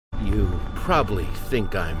You probably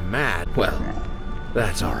think I'm mad. Well,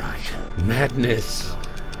 that's alright. Madness,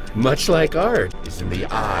 much like art, is in the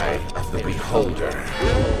eye of the beholder.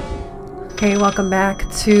 Okay, welcome back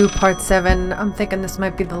to part 7. I'm thinking this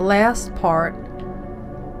might be the last part.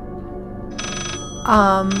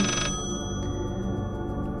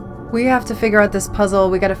 We have to figure out this puzzle.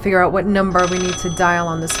 We gotta figure out what number we need to dial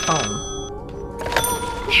on this phone.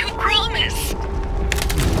 You promise.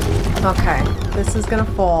 Okay, this is gonna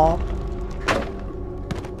fall.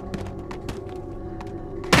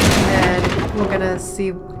 And then we're gonna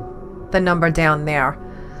see the number down there.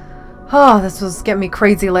 Oh, this was getting me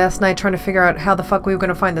crazy last night trying to figure out how the fuck we were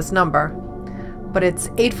gonna find this number. But it's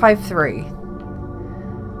 853.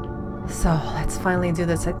 So, let's finally do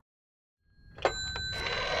this.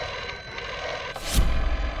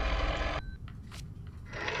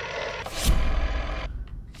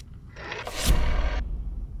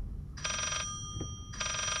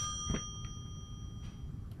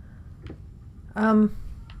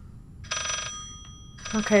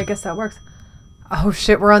 Okay, I guess that works. Oh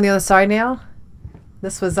shit, we're on the other side now?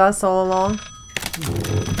 This was us all along?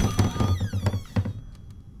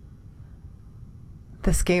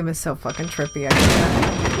 This game is so fucking trippy, I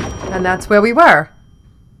can't. And that's where we were.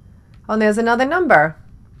 Oh, and there's another number.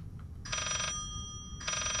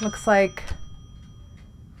 Looks like...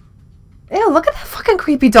 Ew, look at that fucking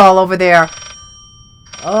creepy doll over there.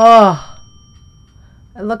 Oh.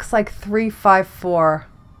 It looks like 354.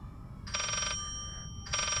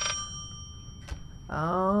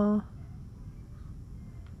 Oh.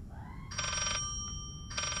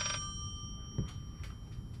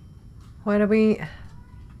 How do we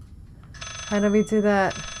do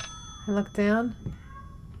that? I look down.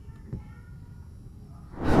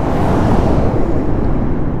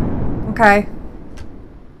 Okay.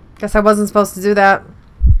 Guess I wasn't supposed to do that.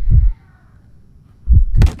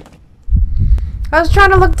 I was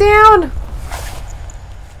trying to look down.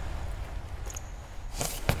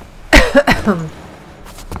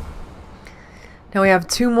 Now we have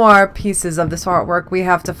 2 more pieces of this artwork we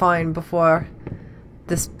have to find before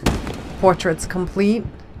this portrait's complete.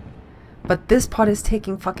 But this part is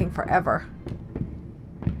taking fucking forever.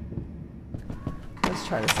 Let's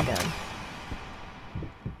try this again.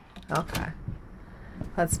 Okay.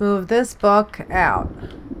 Let's move this book out.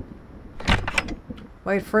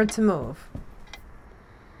 Wait for it to move.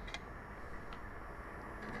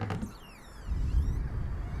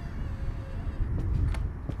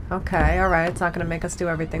 Okay, alright, it's not going to make us do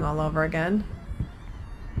everything all over again.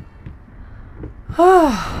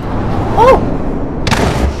 Oh!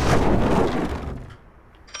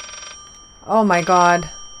 Oh my god.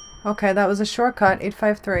 Okay, that was a shortcut,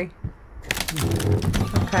 853.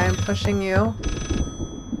 Okay, I'm pushing you.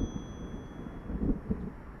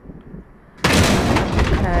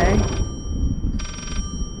 Okay.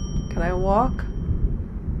 Can I walk?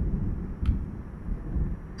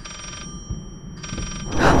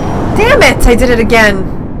 Damn it! I did it again!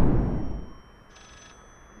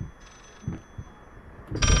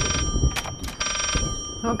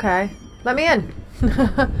 Okay. Let me in!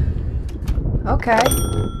 Okay.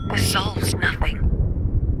 This solves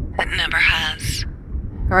nothing. It never has.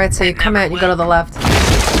 Alright, so you come out, you go to the left.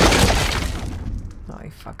 Oh,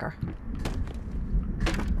 you fucker.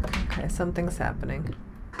 Okay, something's happening.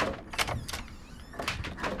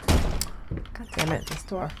 God damn it, this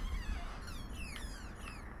door.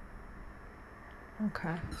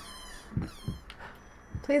 Okay.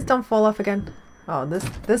 Please don't fall off again. Oh,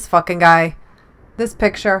 this fucking guy. This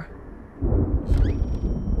picture.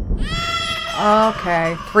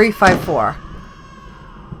 Okay, 354.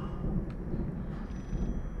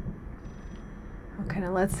 Okay,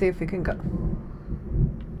 now let's see if we can go.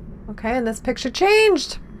 Okay, and this picture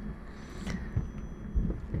changed.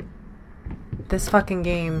 This fucking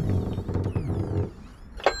game.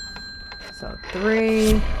 So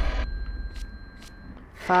 3,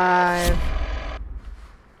 5,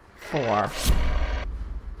 4.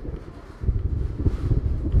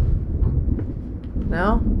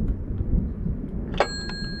 No?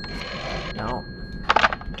 No.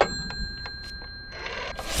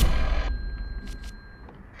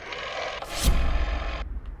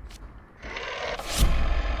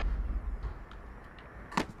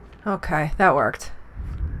 Okay, that worked.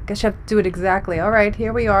 Guess you have to do it exactly. Alright,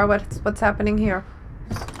 here we are. What's happening here?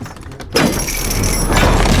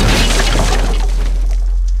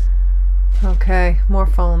 Okay, more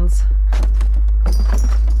phones.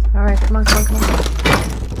 Alright, come on, come on, come on.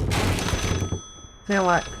 Now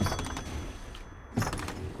what?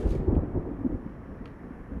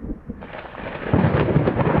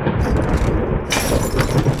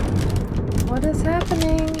 What is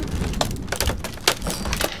happening?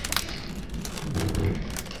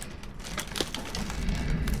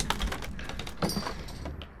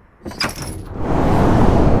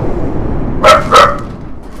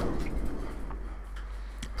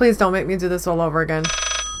 Please don't make me do this all over again.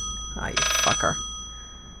 Ah, you fucker.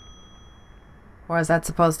 Or is that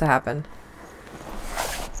supposed to happen?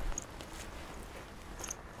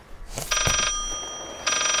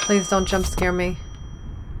 Please don't jump scare me.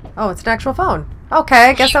 Oh, it's an actual phone. Okay,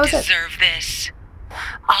 I guess that was it. You deserve this.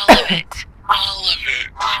 All of it. All of it.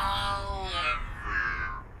 All of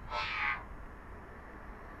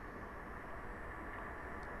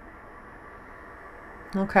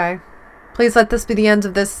it. Okay. Please let this be the end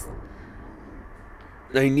of this.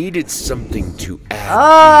 I needed something to add.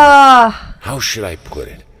 Ah! How should I put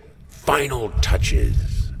it? Final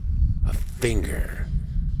touches. A finger.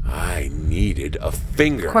 I needed a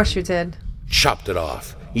finger. Of course you did. Chopped it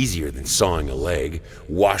off. Easier than sawing a leg.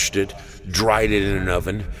 Washed it. Dried it in an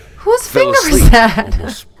oven. Whose Fell finger asleep. is that?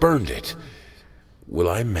 Almost burned it. Will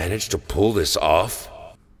I manage to pull this off?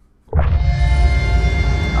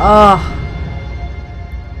 Oh.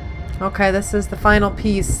 Okay, this is the final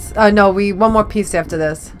piece. No, one more piece after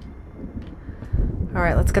this.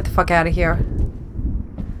 Alright, let's get the fuck out of here.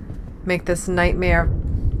 Make this nightmare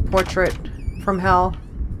portrait from hell.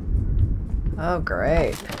 Oh,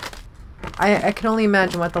 great. I can only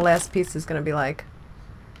imagine what the last piece is going to be like.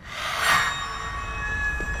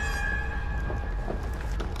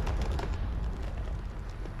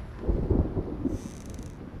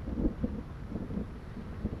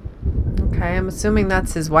 Okay, I'm assuming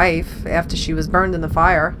that's his wife after she was burned in the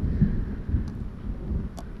fire.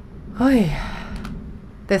 Oy.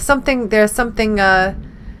 There's something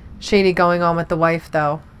shady going on with the wife,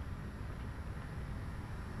 though.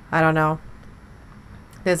 I don't know.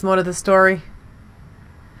 There's more to the story.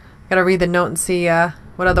 Gotta read the note and see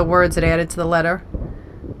what other words it added to the letter.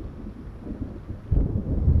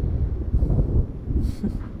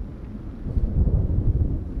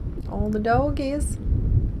 All the doggies.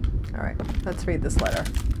 Alright, let's read this letter.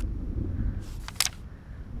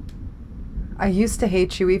 I used to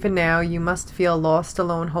hate you. Even now, you must feel lost,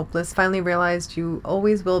 alone, hopeless. Finally realized you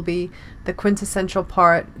always will be the quintessential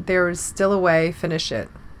part. There is still a way. Finish it.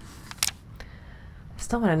 I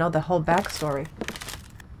still want to know the whole backstory.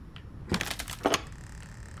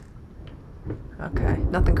 Okay,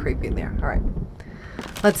 nothing creepy in there. Alright.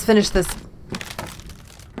 Let's finish this.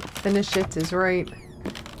 Finish it is right.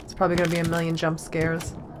 It's probably going to be a million jump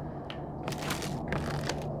scares.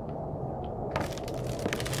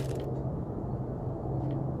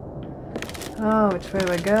 Oh, which way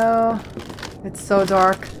do I go? It's so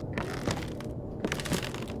dark.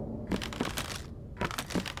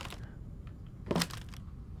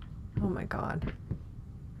 Oh my god.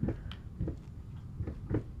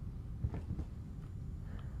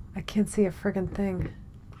 I can't see a friggin' thing.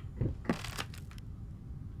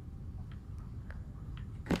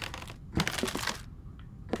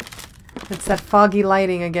 It's that foggy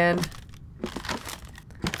lighting again.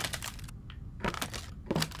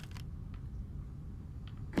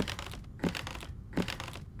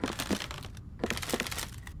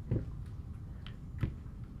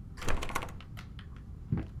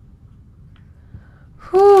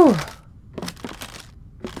 Whew.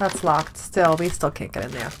 That's locked still. We still can't get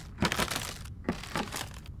in there.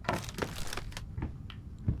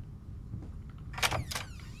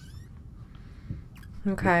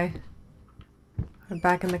 Okay. We're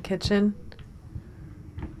back in the kitchen.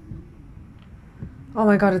 Oh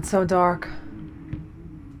my god, it's so dark.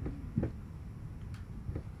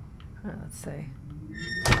 Alright, let's see.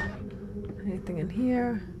 Anything in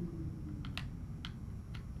here?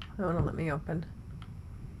 They won't let me open.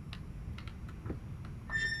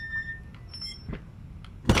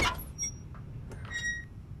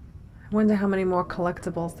 I wonder how many more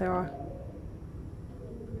collectibles there are.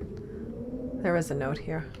 There is a note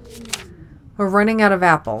here. We're running out of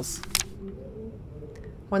apples.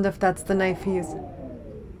 Wonder if that's the knife he used.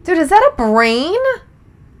 Dude, is that a brain?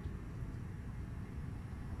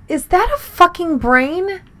 Is that a fucking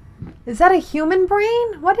brain? Is that a human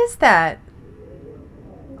brain? What is that?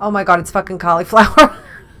 Oh my god, it's fucking cauliflower.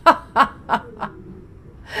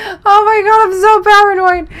 Oh my god, I'm so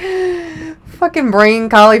paranoid. Fucking brain,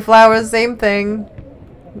 cauliflower, same thing.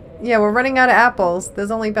 Yeah, we're running out of apples.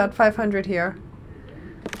 There's only about 500 here.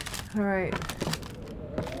 Alright.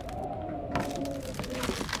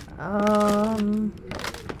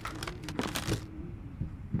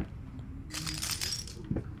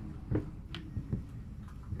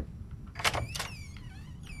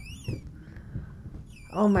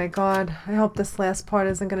 Oh my god. I hope this last part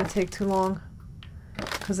isn't going to take too long.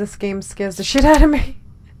 Because this game scares the shit out of me.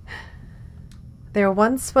 There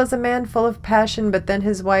once was a man full of passion, but then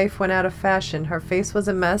his wife went out of fashion. Her face was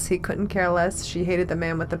a mess. He couldn't care less. She hated the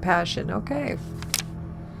man with the passion. Okay.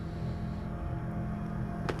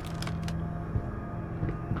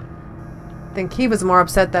 think he was more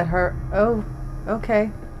upset that her... Oh,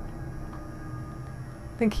 okay.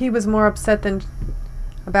 I think he was more upset than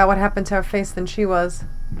about what happened to her face than she was.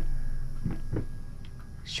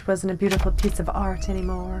 She wasn't a beautiful piece of art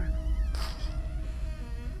anymore.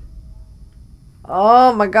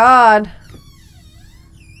 Oh my god.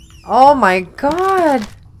 Oh my god.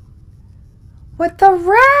 With the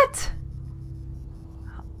rat.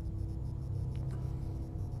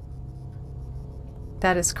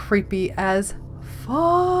 That is creepy as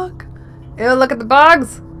fuck. Ew, look at the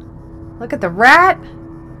bugs. Look at the rat.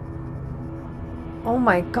 Oh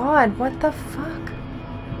my god, what the fuck?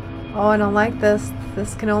 Oh, I don't like this.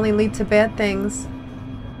 This can only lead to bad things.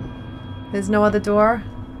 There's no other door.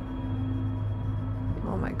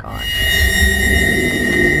 Oh my god.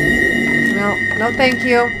 No, no thank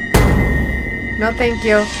you. No thank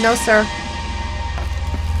you. No sir.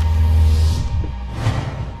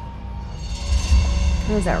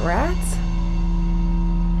 What is that, rats?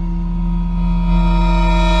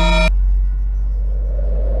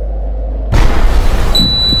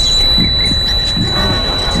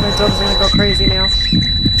 My dog's gonna go crazy now.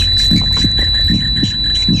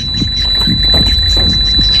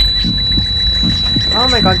 Oh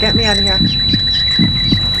my god, get me out of here.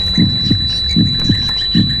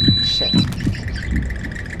 Shit.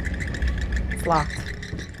 It's locked.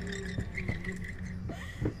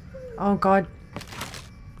 Oh god.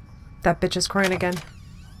 That bitch is crying again.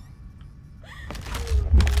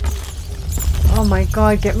 Oh my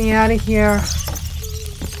god, get me out of here.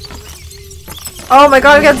 Oh my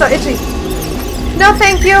god, I get so itchy. No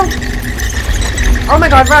thank you. Oh my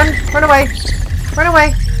god, run. Run away. Run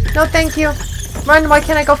away. No thank you. Run, why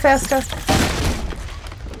can't I go faster?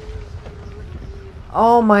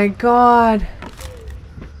 Oh my god.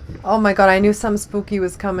 Oh my god, I knew something spooky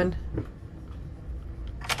was coming.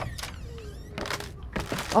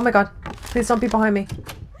 Oh my god. Please don't be behind me.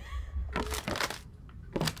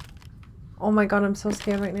 Oh my god, I'm so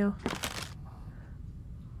scared right now.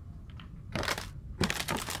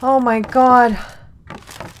 Oh my god.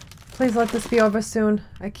 Please let this be over soon.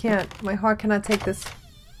 I can't. My heart cannot take this.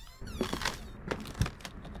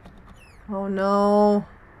 Oh no.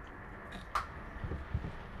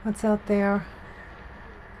 What's out there?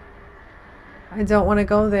 I don't want to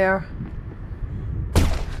go there.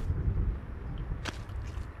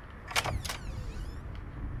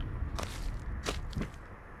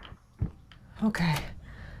 Okay.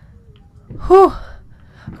 Whew.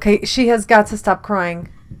 Okay, she has got to stop crying.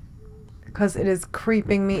 Because it is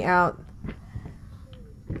creeping me out.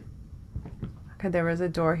 Okay, there is a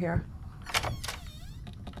door here.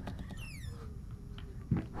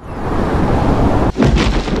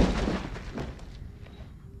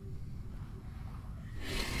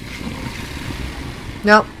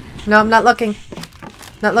 No. No, I'm not looking.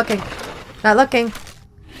 Not looking. Not looking.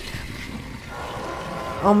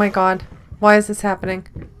 Oh my god. Why is this happening?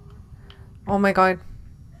 Oh my god.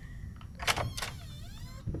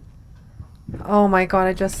 Oh my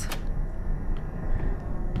god,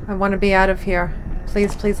 I want to be out of here.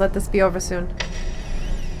 Please, please let this be over soon.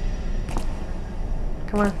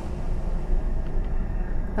 Come on.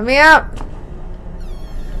 Let me out!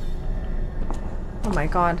 Oh my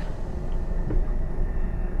god.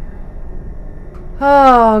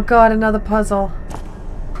 Oh god, another puzzle.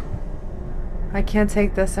 I can't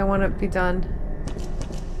take this. I want to be done.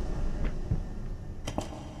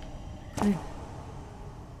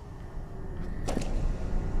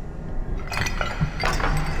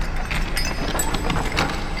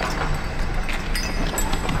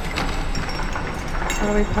 What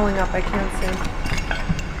are we pulling up? I can't see.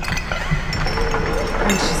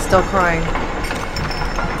 And she's still crying.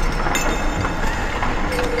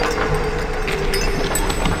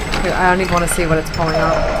 Dude, I don't even want to see what it's pulling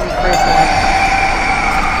up. I'm crazy.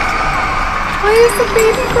 Why is the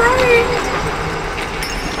baby crying?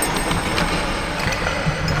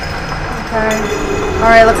 Okay.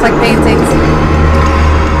 Alright, looks like paintings.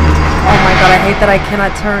 Oh my god, I hate that I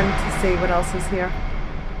cannot turn to see what else is here.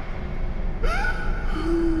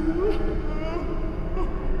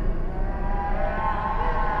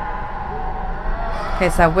 Okay,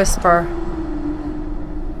 it's that whisper.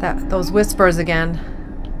 Those whispers again.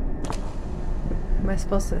 Am I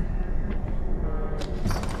supposed to...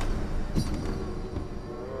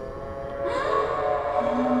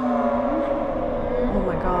 Oh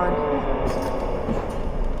my god.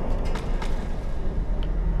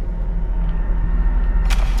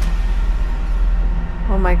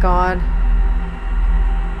 Oh my god.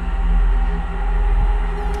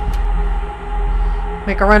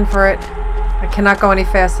 Make a run for it. I cannot go any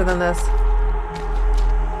faster than this.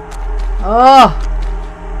 Oh!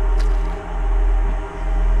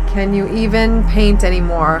 Can you even paint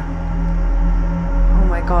anymore? Oh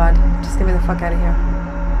my god. Just get me the fuck out of here.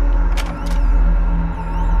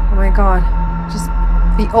 Oh my god. Just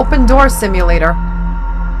the open door simulator.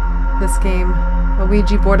 This game. A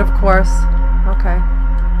Ouija board, of course. Okay.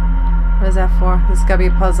 What is that for? This has gotta be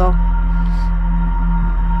a puzzle.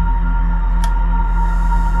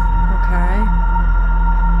 Okay.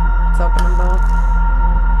 Let's open them both.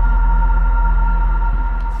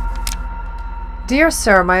 Dear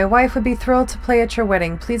sir, my wife would be thrilled to play at your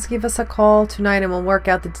wedding. Please give us a call tonight and we'll work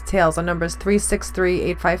out the details. Our number is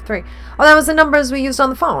 363-853. Oh, that was the numbers we used on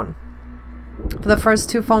the phone. For the first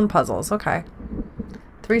two phone puzzles. Okay.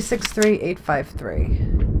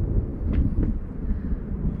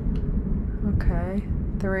 363-853. Okay.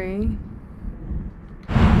 3.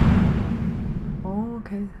 Oh,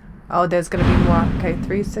 okay. Oh, there's gonna be more. Okay,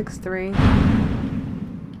 363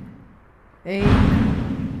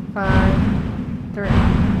 853.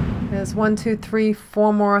 There's 1, 2, 3,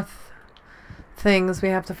 4 more things we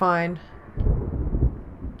have to find.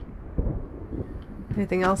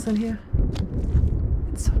 Anything else in here?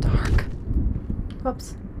 It's so dark.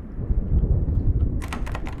 Whoops.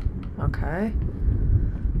 Okay.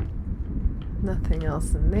 Nothing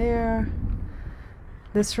else in there.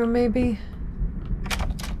 This room maybe?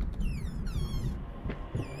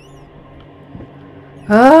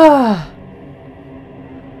 Ah!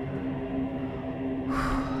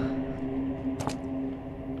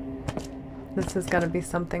 This has got to be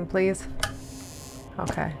something, please.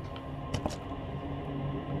 Okay.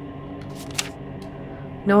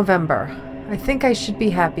 November. I think I should be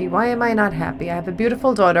happy. Why am I not happy? I have a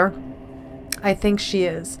beautiful daughter. I think she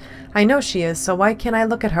is. I know she is, so why can't I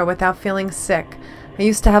look at her without feeling sick? I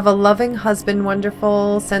used to have a loving husband,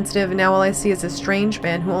 wonderful, sensitive, and now all I see is a strange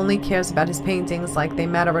man who only cares about his paintings like they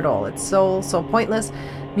matter at all. It's so pointless.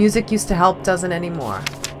 Music used to help, doesn't anymore.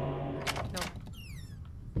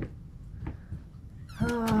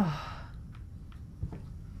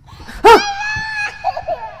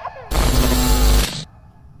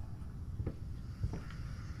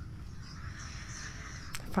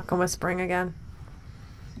 Fucking whispering again.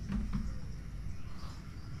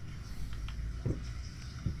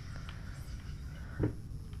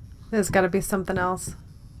 There's got to be something else.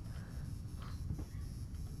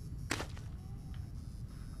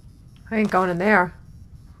 I ain't going in there.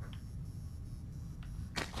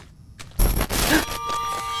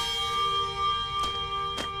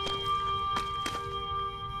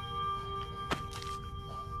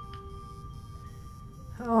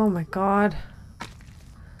 Oh my god.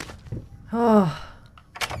 Oh.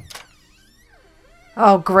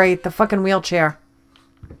 Oh, great. The fucking wheelchair.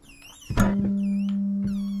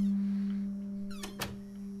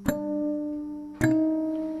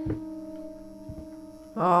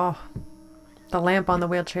 Oh. The lamp on the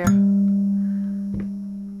wheelchair.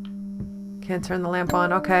 Can't turn the lamp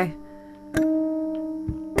on. Okay.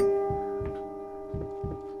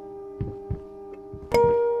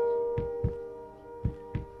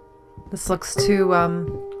 This looks too,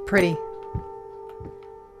 pretty.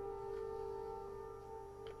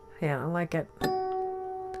 Yeah, I don't like it.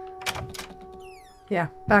 Yeah,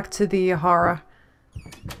 back to the horror.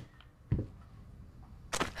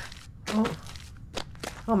 Oh.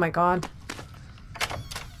 Oh my god.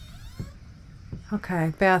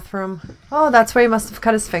 Okay, bathroom. Oh, that's where he must have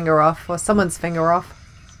cut his finger off. Or someone's finger off.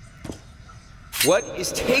 What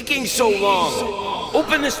is taking so long?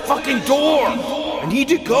 Open this fucking door! I need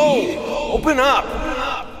to go! Open up!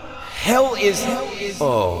 Hell is...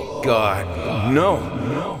 Oh, God. No.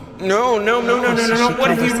 No, no, no, no, no, no, no.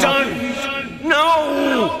 What have you done?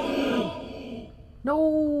 No!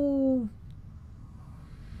 No!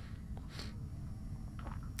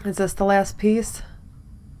 Is this the last piece?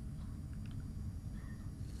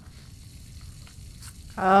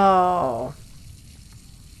 Oh.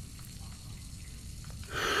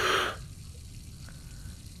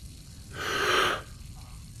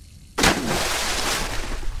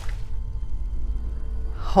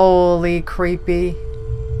 Holy creepy.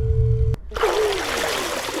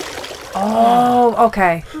 Oh,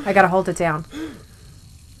 okay. I gotta hold it down.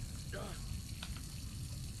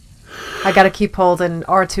 I gotta keep holding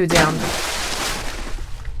R2 down.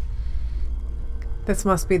 This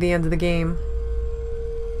must be the end of the game.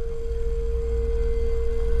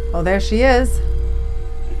 Oh, there she is.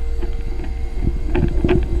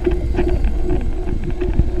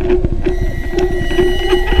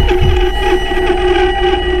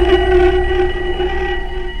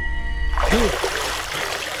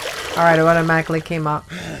 Alright, it automatically came up.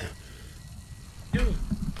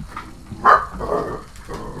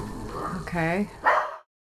 Okay.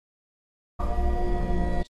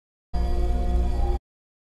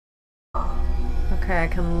 Okay, I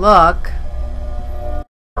can look.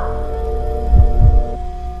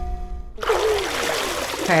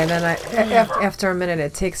 Okay, then after a minute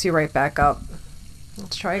it takes you right back up.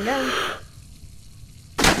 Let's try again.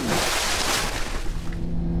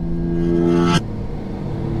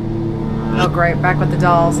 Oh great, back with the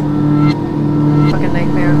dolls. Fucking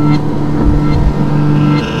nightmare.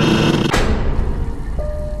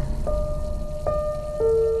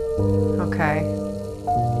 Okay.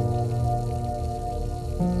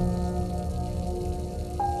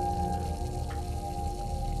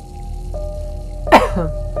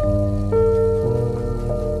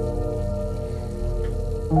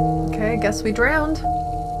 Okay, guess we drowned.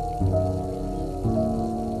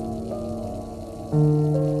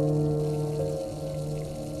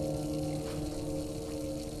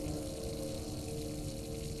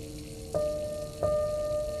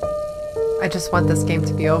 I just want this game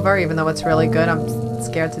to be over, even though it's really good. I'm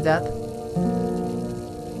scared to death.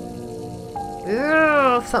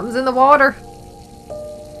 Ew, something's in the water.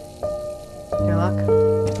 Here, look.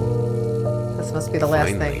 This must be the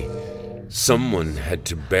last thing. Someone had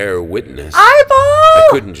to bear witness. Eyeball! I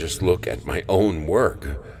couldn't just look at my own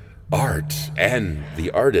work. Art and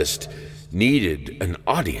the artist needed an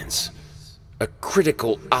audience, a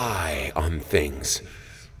critical eye on things.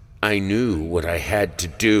 I knew what I had to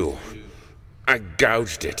do. I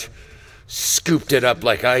gouged it, scooped it up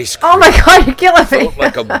like ice cream. Oh my god, you're killing me! Felt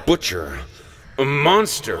like a butcher, a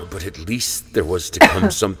monster, but at least there was to come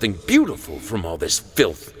something beautiful from all this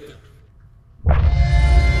filth.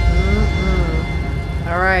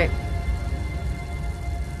 Alright.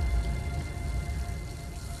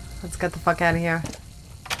 Let's get the fuck out of here.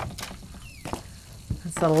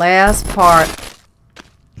 That's the last part.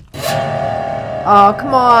 Oh,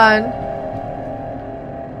 come on.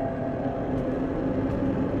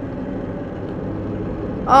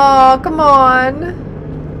 Oh, come on.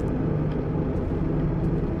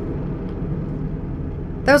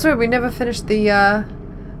 That was weird. We never finished the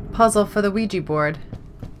puzzle for the Ouija board.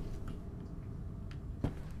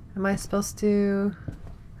 Am I supposed to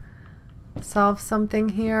solve something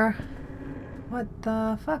here? What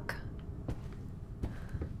the fuck?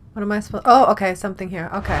 What am I supposed... Oh, okay, something here.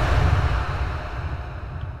 Okay.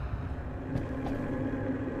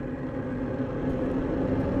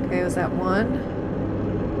 Okay, was that one?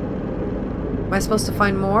 Am I supposed to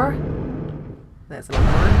find more? There's another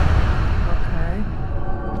one. Okay.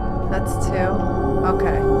 That's two.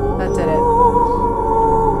 Okay, that did it.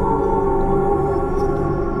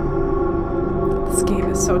 This game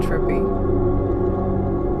is so trippy.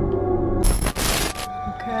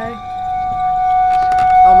 Okay.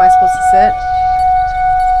 Oh, am I supposed to sit?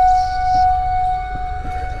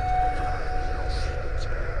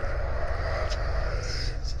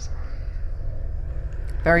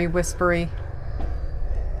 Very whispery.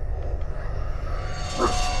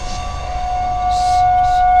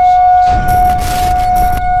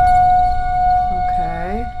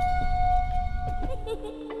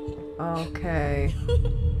 Okay.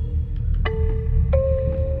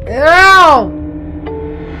 Ew!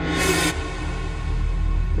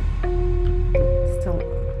 Still.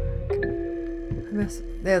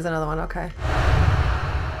 There's another one, okay.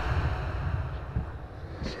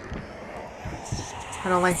 I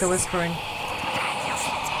don't like the whispering.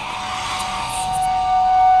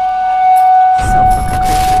 So fucking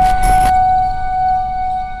creepy.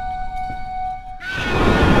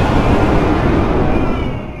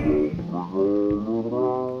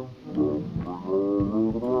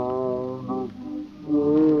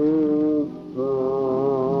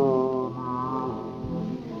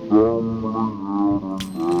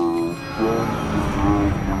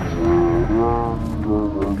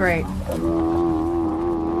 Great.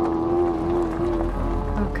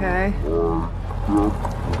 Okay.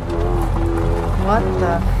 What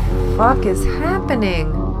the fuck is happening?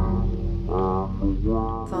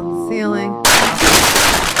 It's on the ceiling.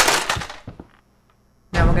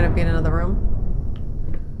 Now we're gonna be in another room.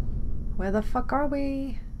 Where the fuck are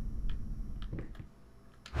we?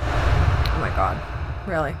 Oh my god.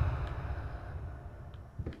 Really?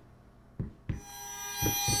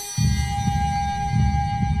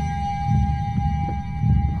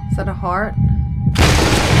 Is that a heart?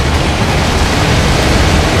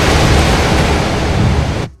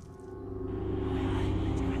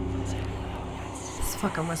 It's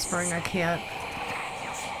fucking whispering, I can't.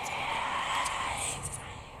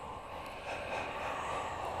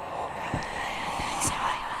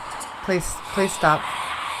 Please, please stop.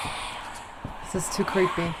 This is too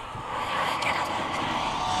creepy.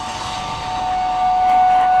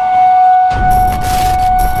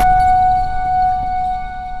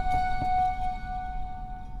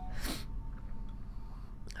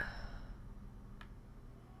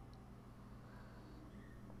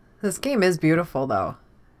 This game is beautiful, though.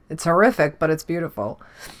 It's horrific, but it's beautiful.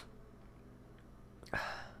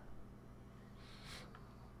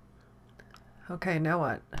 Okay, now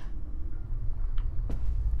what?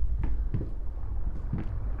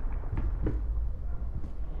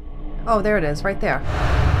 Oh, there it is, right there.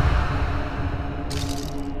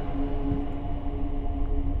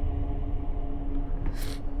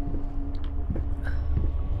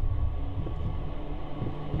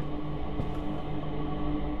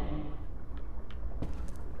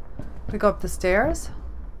 We go up the stairs.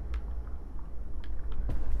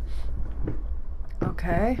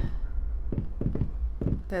 Okay.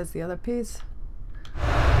 There's the other piece.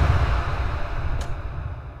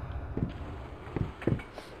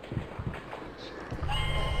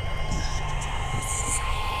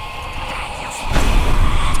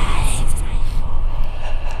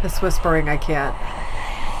 This whispering, I can't.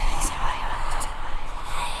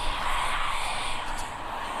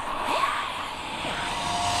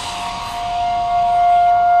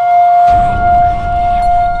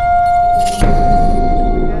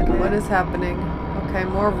 What is happening? Okay,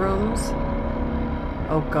 more rooms.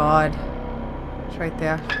 Oh God. It's right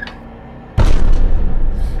there.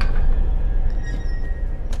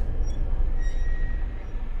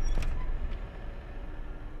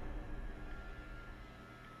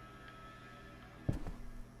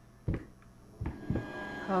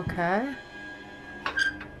 Okay.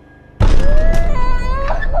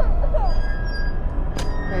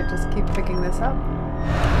 Okay, just keep picking this up.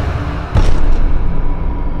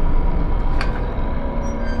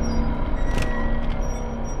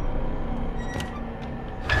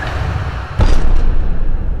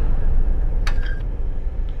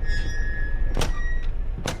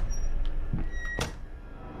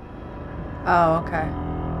 Oh, okay.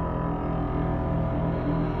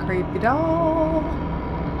 Creepy doll.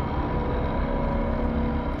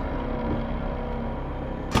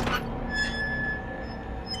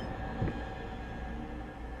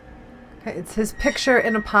 Okay, it's his picture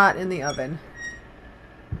in a pot in the oven.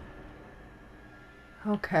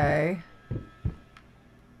 Okay.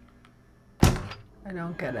 I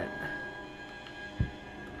don't get it.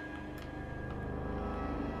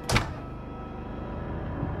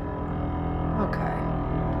 Okay.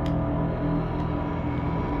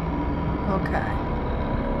 Okay.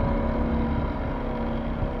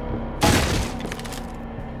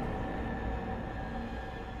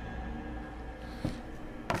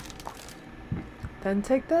 Then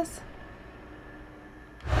take this.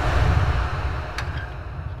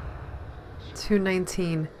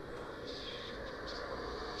 219.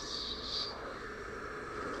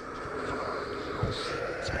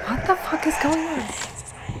 What the fuck is going on?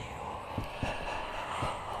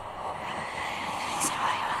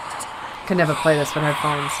 I could never play this with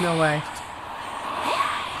headphones. No way.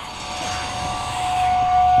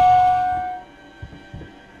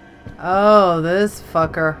 Oh, this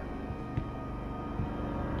fucker.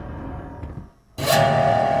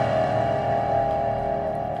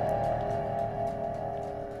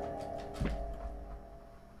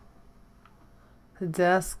 The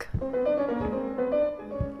desk. Okay.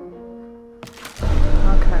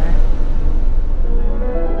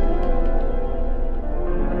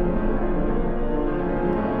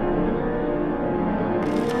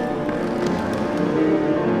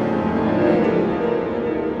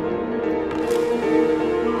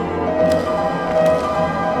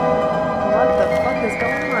 What the fuck is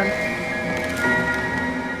going on?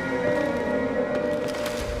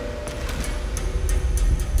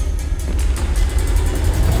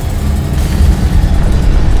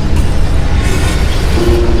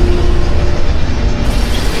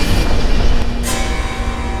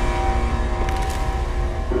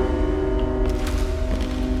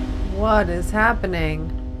 What is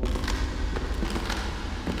happening?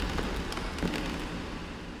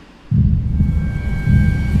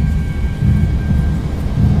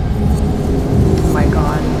 Oh my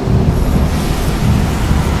God.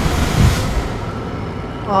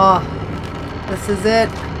 Oh, this is it.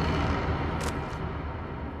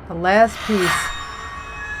 The last piece.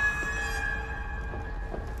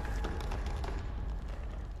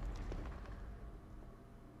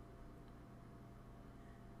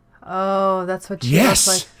 Oh, that's what she looks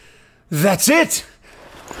like. That's it!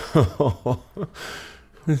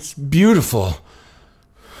 It's beautiful.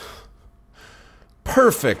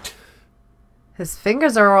 Perfect. His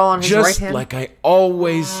fingers are all on his right Just hand. like I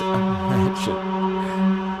always imagined.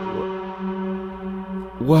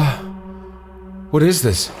 What is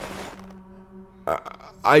this?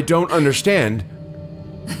 I don't understand.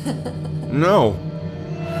 No.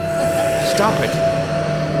 Stop it.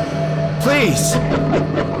 Please.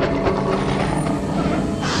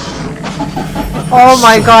 Oh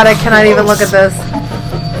my god, I cannot even look at this.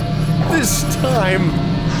 This time.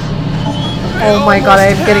 Oh my god,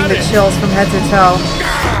 I'm getting the chills from head to toe.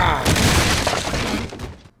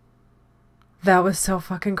 That was so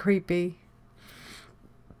fucking creepy.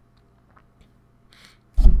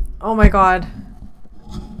 Oh my god.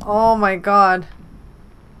 Oh my god.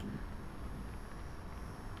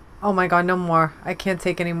 Oh my god, no more. I can't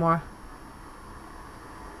take any more.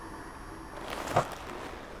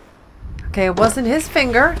 Okay, it wasn't his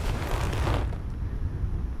finger.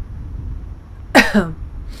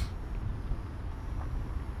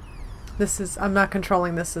 This is, I'm not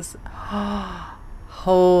controlling this. This is,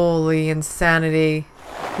 holy insanity.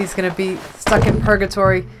 He's gonna be stuck in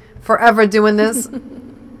purgatory forever doing this.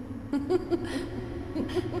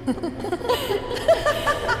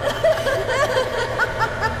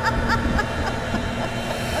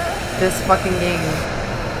 This fucking game.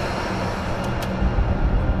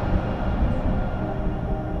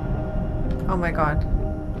 Oh my god.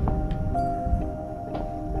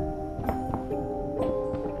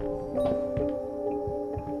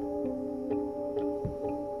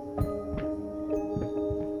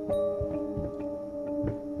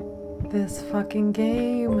 This fucking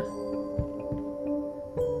game.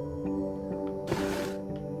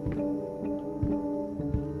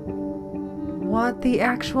 What the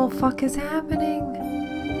actual fuck is happening?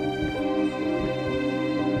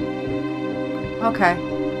 Okay.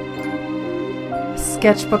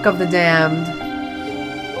 Sketchbook of the Damned.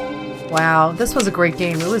 Wow, this was a great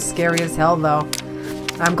game. It was scary as hell though.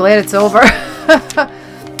 I'm glad it's over.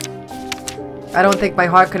 I don't think my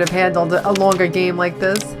heart could have handled a longer game like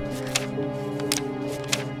this.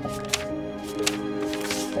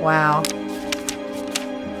 Wow.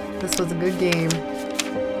 This was a good game.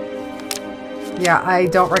 Yeah, I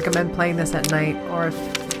don't recommend playing this at night or if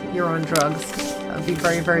you're on drugs. That would be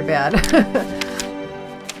very, very bad.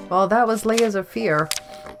 Well, that was Layers of Fear.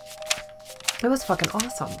 It was fucking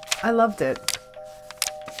awesome. I loved it.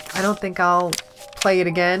 I don't think I'll play it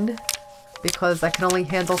again because I can only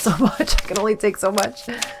handle so much. I can only take so much.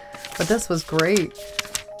 But this was great.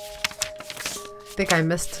 I think I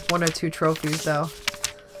missed 1 or 2 trophies though.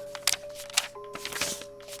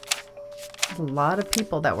 A lot of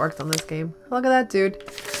people that worked on this game. Look at that dude.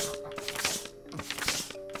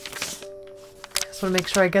 Just want to make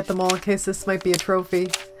sure I get them all in case this might be a trophy.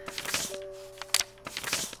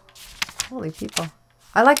 Holy people.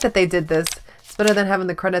 I like that they did this. It's better than having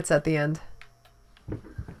the credits at the end.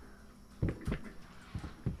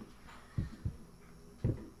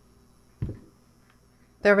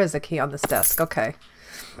 There is a key on this desk. Okay.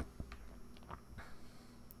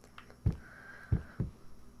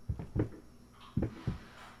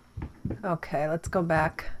 Okay, let's go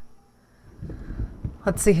back.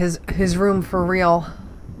 Let's see his room for real.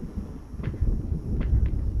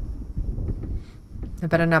 There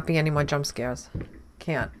better not be any more jump scares.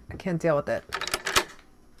 I can't deal with it.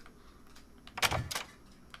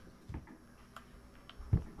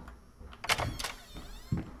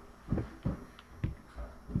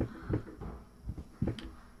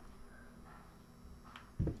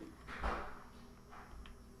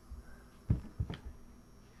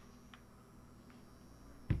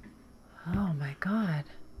 Oh my god.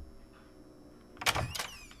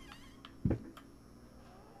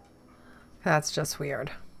 That's just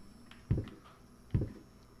weird.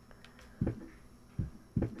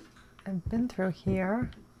 I've been through here.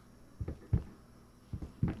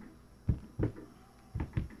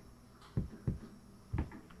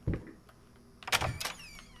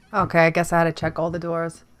 Okay, I guess I had to check all the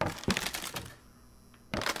doors.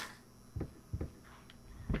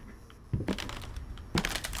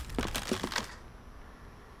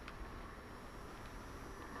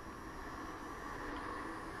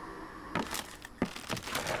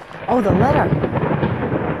 Oh, the letter.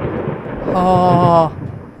 Oh,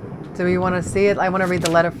 do we want to see it? I want to read the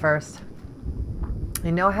letter first. I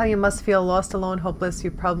know how you must feel, lost, alone, hopeless.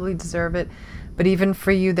 You probably deserve it. But even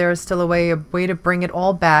for you, there is still a way to bring it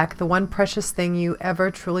all back. The one precious thing you ever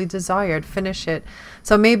truly desired. Finish it.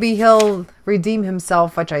 So maybe he'll redeem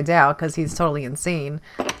himself, which I doubt, because he's totally insane,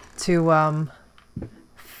 to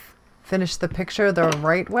finish the picture the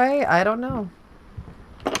right way. I don't know.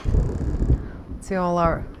 See, all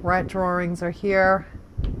our rat drawings are here.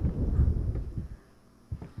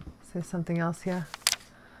 Is there something else here?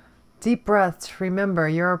 Deep breaths. Remember,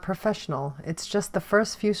 you're a professional. It's just the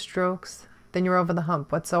first few strokes, then you're over the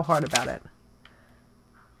hump. What's so hard about it?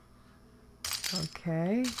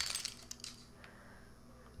 Okay.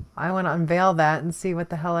 I want to unveil that and see what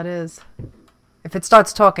the hell it is. If it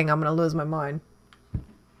starts talking, I'm going to lose my mind.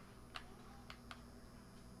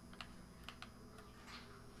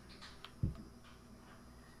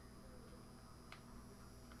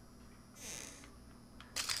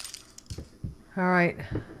 Alright.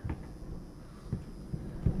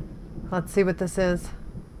 Let's see what this is.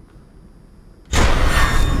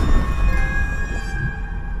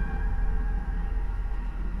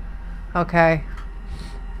 Okay.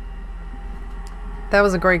 That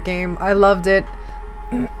was a great game. I loved it.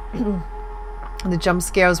 The jump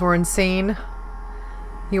scares were insane.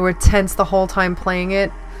 You were tense the whole time playing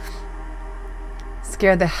it.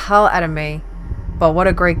 Scared the hell out of me. But what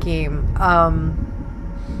a great game.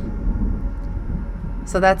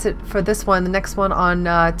 So that's it for this one. The next one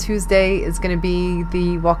on Tuesday is going to be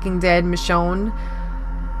the Walking Dead Michonne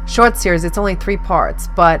short series. It's only 3 parts,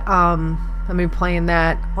 but I'm going to be playing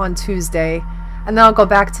that on Tuesday. And then I'll go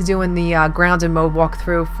back to doing the grounded mode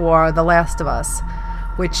walkthrough for The Last of Us,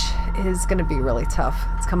 which is going to be really tough.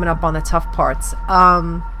 It's coming up on the tough parts.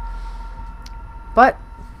 But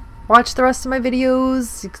watch the rest of my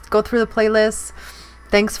videos. You can go through the playlists.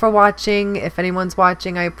 Thanks for watching. If anyone's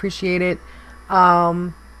watching, I appreciate it.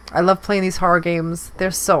 I love playing these horror games. They're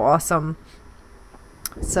so awesome.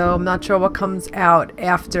 So I'm not sure what comes out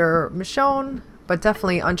after Michonne, but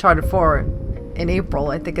definitely Uncharted 4 in April.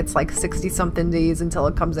 I think it's like 60-something days until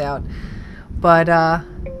it comes out. But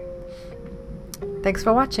thanks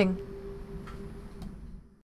for watching.